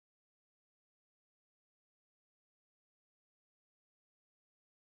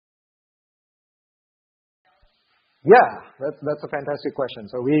Yeah, that's a fantastic question.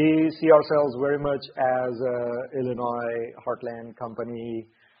 So we see ourselves very much as a Illinois heartland company,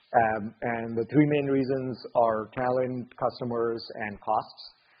 and the three main reasons are talent, customers, and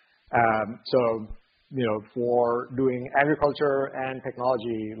costs. So, for doing agriculture and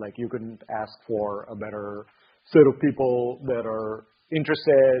technology, like you couldn't ask for a better set of people that are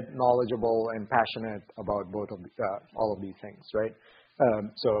interested, knowledgeable, and passionate about all of these things, right?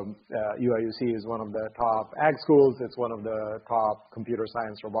 So UIUC is one of the top ag schools. It's one of the top computer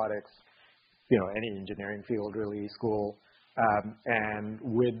science, robotics, any engineering field really school. And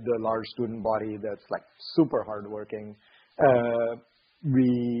with the large student body that's like super hardworking,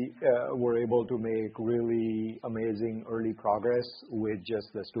 we were able to make really amazing early progress with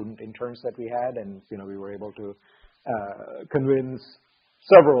just the student interns that we had. And, we were able to convince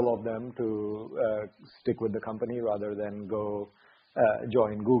several of them to stick with the company rather than go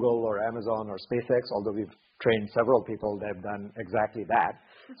join Google or Amazon or SpaceX, although we've trained several people that have done exactly that.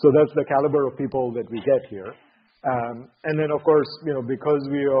 So that's the caliber of people that we get here. And then, of course, because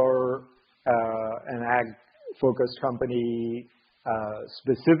we are an ag-focused company,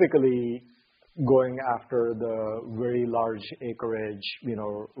 specifically going after the very large acreage,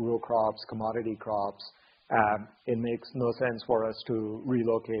 row crops, commodity crops, it makes no sense for us to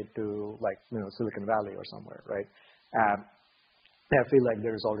relocate to Silicon Valley or somewhere, right? I feel like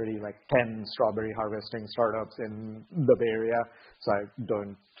there's already 10 strawberry harvesting startups in the Bay Area, so I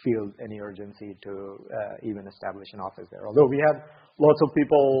don't feel any urgency to even establish an office there. Although we have lots of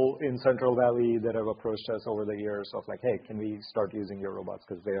people in Central Valley that have approached us over the years of hey, can we start using your robots?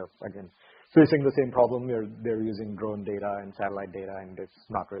 Because they are, again, facing the same problem. They're using drone data and satellite data, and it's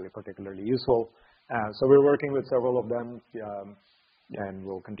not really particularly useful. So we're working with several of them, and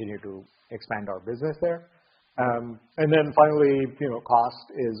we'll continue to expand our business there. And then finally,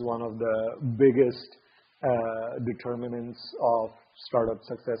 cost is one of the biggest determinants of startup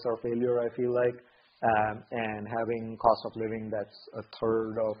success or failure, I feel like. And having cost of living that's a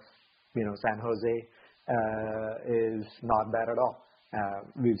third of, San Jose is not bad at all.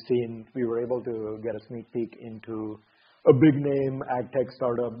 We were able to get a sneak peek into a big name ag tech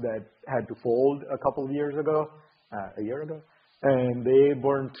startup that had to fold a year ago. And they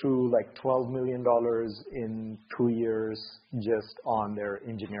burned through $12 million in 2 years just on their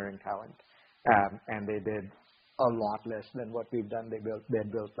engineering talent. And they did a lot less than what we've done. They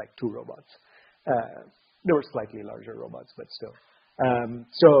had built 2 robots. They were slightly larger robots, but still.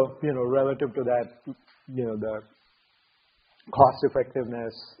 So, relative to that, the cost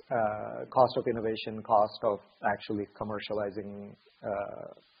effectiveness, cost of innovation, cost of actually commercializing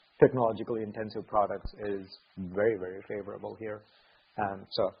technologically intensive products is very, very favorable here.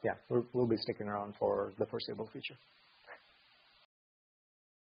 So yeah, we'll be sticking around for the foreseeable future.